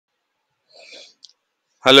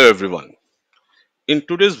Hello everyone. In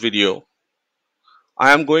today's video,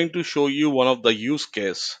 I am going to show you one of the use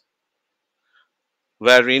case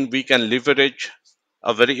wherein we can leverage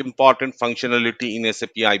a very important functionality in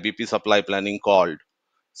SAP IBP supply planning called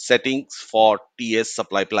settings for TS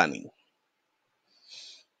supply planning.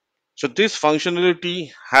 So this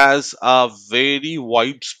functionality has a very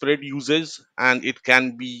widespread usage and it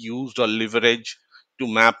can be used or leveraged to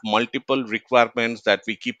map multiple requirements that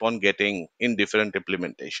we keep on getting in different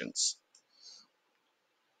implementations.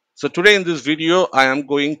 So today in this video, I am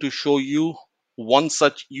going to show you one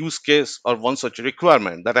such use case or one such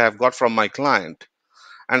requirement that I have got from my client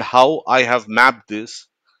and how I have mapped this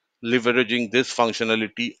leveraging this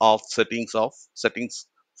functionality of settings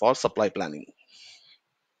for supply planning.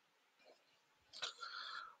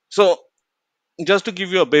 So just to give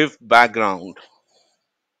you a bit of background,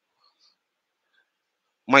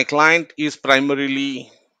 my client is primarily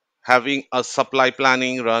having a supply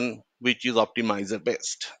planning run which is optimizer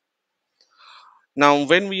based. Now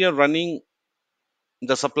when we are running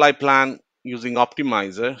the supply plan using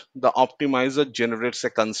optimizer, the optimizer generates a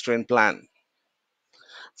constraint plan.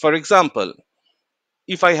 For example,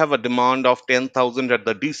 if I have a demand of 10,000 at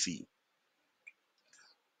the DC,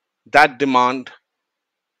 that demand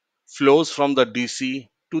flows from the DC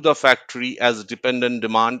to the factory as dependent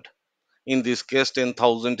demand. In this case,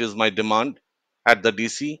 10,000 is my demand at the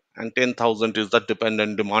DC and 10,000 is the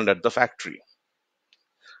dependent demand at the factory.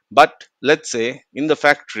 But let's say in the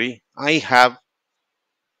factory, I have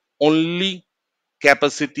only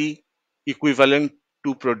capacity equivalent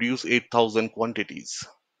to produce 8,000 quantities.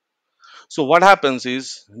 So what happens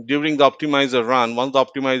is during the optimizer run, once the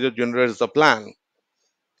optimizer generates the plan,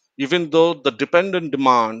 even though the dependent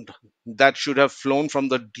demand that should have flown from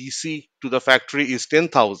the DC to the factory is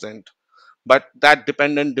 10,000, but that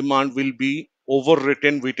dependent demand will be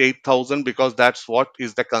overwritten with 8,000 because that's what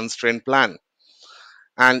is the constraint plan.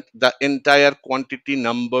 And the entire quantity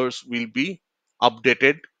numbers will be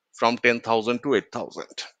updated from 10,000 to 8,000,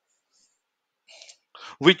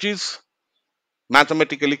 which is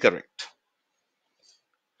mathematically correct.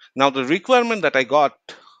 Now, the requirement that I got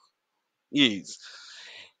is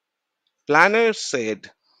planners said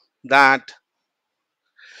that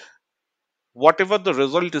whatever the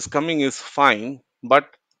result is coming is fine, but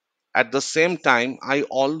at the same time, I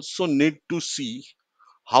also need to see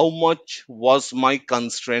how much was my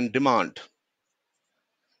constraint demand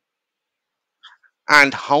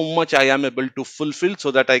and how much I am able to fulfill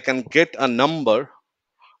so that I can get a number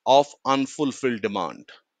of unfulfilled demand.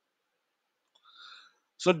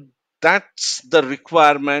 So that's the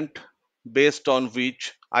requirement based on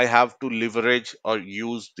which I have to leverage or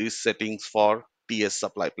use these settings for TS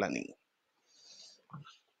supply planning.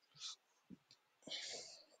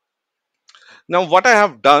 Now, what I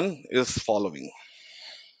have done is following.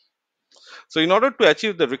 So, in order to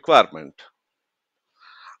achieve the requirement,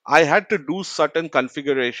 I had to do certain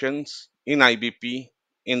configurations in IBP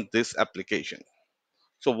in this application.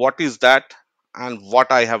 So, what is that and what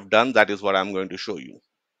I have done? That is what I'm going to show you.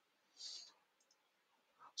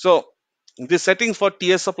 So, the settings for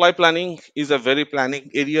TS supply planning is a very planning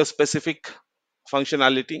area specific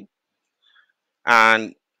functionality.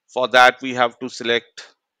 And for that, we have to select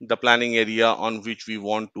the planning area on which we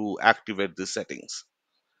want to activate the settings.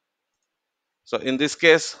 So in this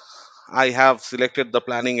case, I have selected the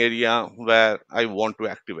planning area where I want to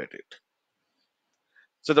activate it.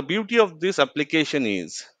 So the beauty of this application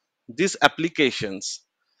is these applications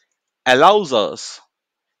allows us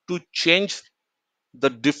to change the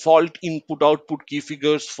default input output key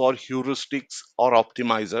figures for heuristics or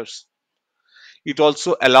optimizers. It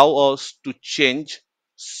also allows us to change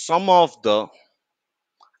some of the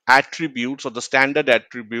attributes or the standard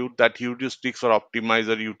attribute that heuristics or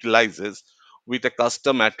optimizer utilizes with a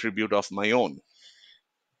custom attribute of my own.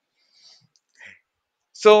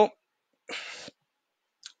 So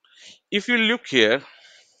if you look here,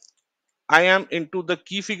 I am into the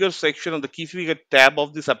key figure section of the key figure tab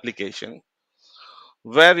of this application,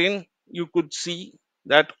 wherein you could see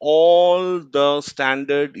that all the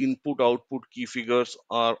standard input output key figures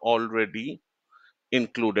are already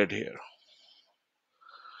included here.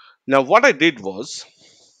 Now, what I did was,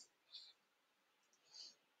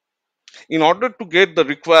 in order to get the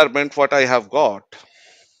requirement what I have got,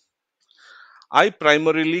 I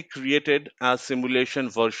primarily created a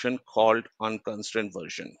simulation version called unconstrained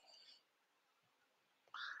version.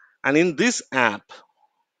 And in this app,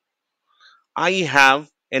 I have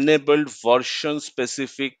enabled version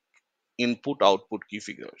specific input output key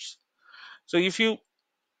figures. So if you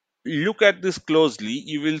look at this closely,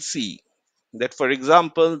 you will see that, for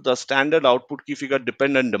example, the standard output key figure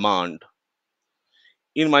dependent demand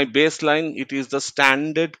In my baseline, it is the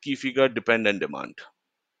standard key figure dependent demand.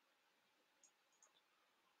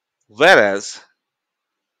 Whereas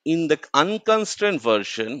in the unconstrained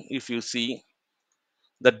version, if you see,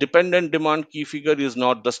 the dependent demand key figure is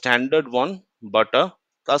not the standard one, but a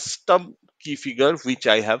custom key figure which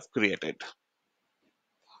I have created.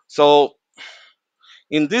 So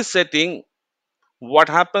in this setting, what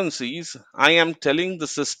happens is I am telling the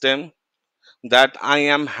system that I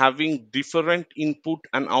am having different input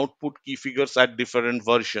and output key figures at different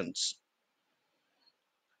versions.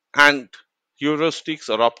 And heuristics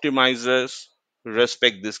or optimizers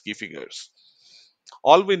respect these key figures.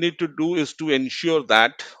 All we need to do is to ensure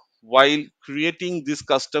that while creating these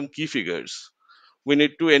custom key figures, we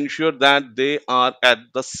need to ensure that they are at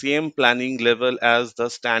the same planning level as the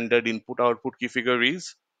standard input output key figure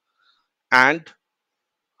is, and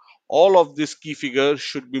all of these key figures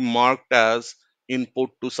should be marked as input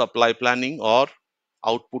to supply planning or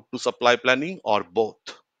output to supply planning or both.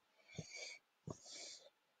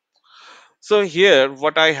 So here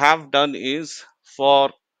what I have done is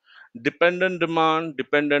for dependent demand,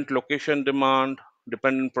 dependent location demand,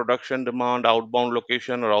 dependent production demand, outbound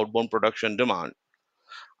location or outbound production demand,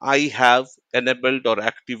 I have enabled or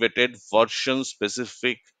activated version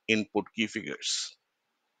specific input key figures.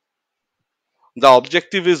 The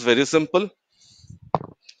objective is very simple,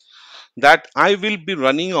 that I will be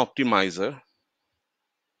running optimizer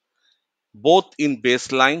both in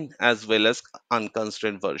baseline as well as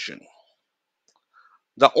unconstrained version.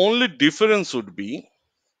 The only difference would be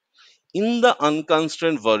in the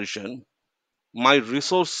unconstrained version, my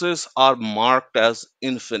resources are marked as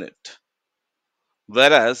infinite,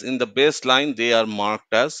 whereas in the baseline, they are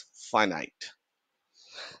marked as finite.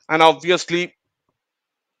 And obviously,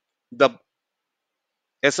 the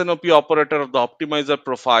SNOP operator of the optimizer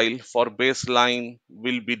profile for baseline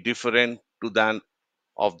will be different to that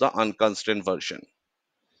of the unconstrained version.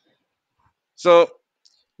 So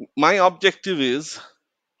my objective is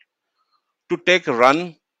to take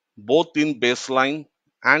run both in baseline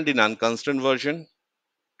and in unconstrained version,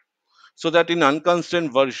 so that in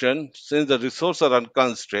unconstrained version, since the resources are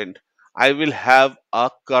unconstrained, I will have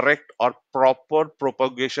a correct or proper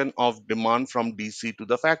propagation of demand from DC to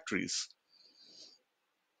the factories.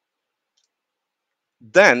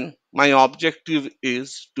 Then my objective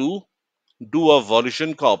is to do a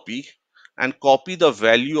version copy and copy the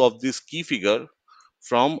value of this key figure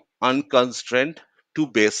from unconstrained to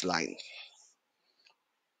baseline.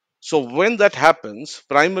 So when that happens,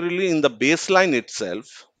 primarily in the baseline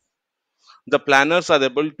itself, the planners are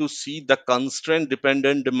able to see the constraint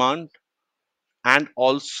dependent demand and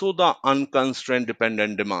also the unconstrained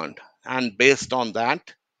dependent demand. And based on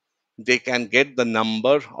that, they can get the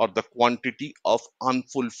number or the quantity of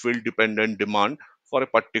unfulfilled dependent demand for a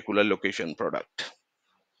particular location product.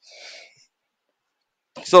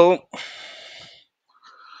 So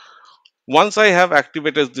once I have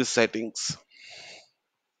activated these settings,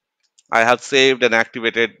 I have saved and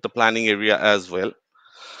activated the planning area as well.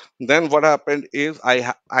 Then what happened is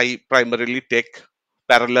I primarily take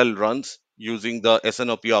parallel runs using the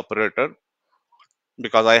SNOP operator,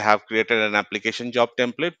 because I have created an application job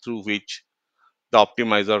template through which the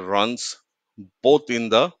optimizer runs both in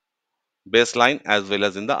the baseline as well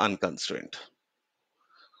as in the unconstrained.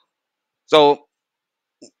 So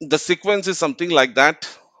the sequence is something like that.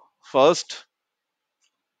 First,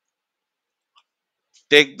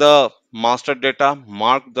 take the master data,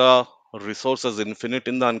 mark the resource as infinite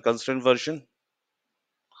in the unconstrained version,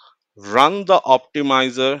 run the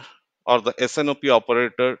optimizer or the SNOP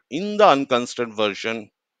operator in the unconstrained version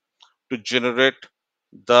to generate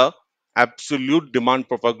the absolute demand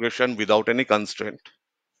propagation without any constraint.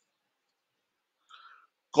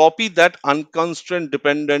 Copy that unconstrained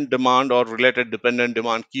dependent demand or related dependent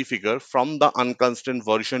demand key figure from the unconstrained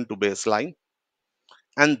version to baseline,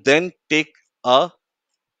 and then take a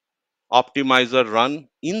optimizer run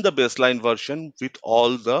in the baseline version with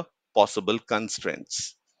all the possible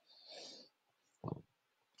constraints.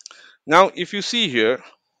 Now, if you see here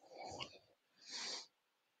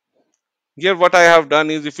what I have done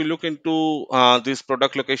is, if you look into this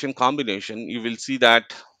product location combination, you will see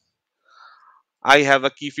that I have a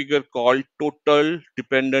key figure called total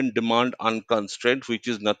dependent demand unconstrained, which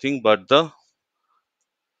is nothing but the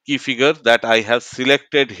key figure that I have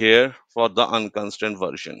selected here for the unconstrained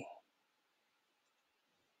version.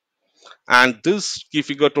 And this key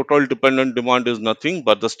figure total dependent demand is nothing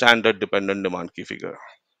but the standard dependent demand key figure.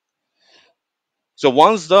 So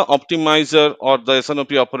once the optimizer or the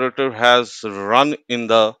SNOP operator has run in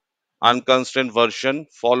the unconstrained version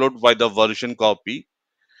followed by the version copy,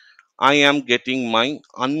 I am getting my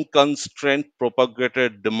unconstrained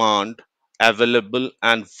propagated demand available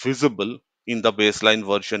and visible in the baseline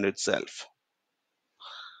version itself.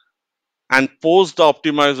 And post the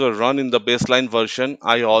optimizer run in the baseline version,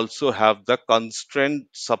 I also have the constraint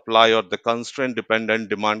supply or the constraint dependent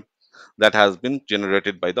demand that has been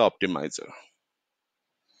generated by the optimizer.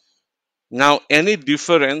 Now, any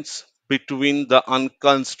difference between the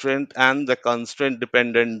unconstrained and the constraint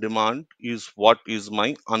dependent demand is what is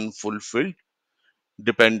my unfulfilled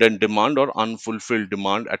dependent demand or unfulfilled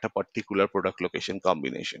demand at a particular product location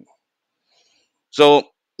combination. So,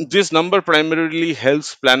 this number primarily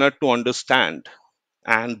helps planner to understand,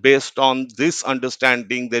 and based on this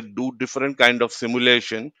understanding they do different kind of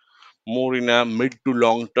simulation more in a mid to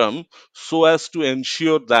long term, so as to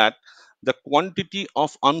ensure that the quantity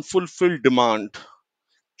of unfulfilled demand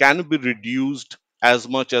can be reduced as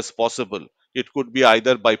much as possible. It could be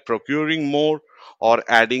either by procuring more or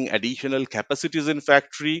adding additional capacities in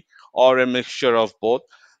factory or a mixture of both.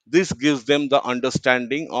 This gives them the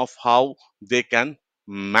understanding of how they can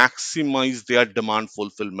maximize their demand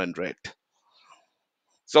fulfillment rate.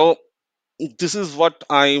 So this is what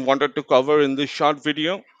I wanted to cover in this short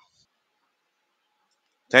video.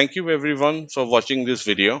 Thank you everyone for watching this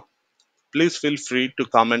video. Please feel free to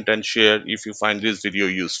comment and share if you find this video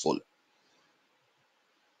useful.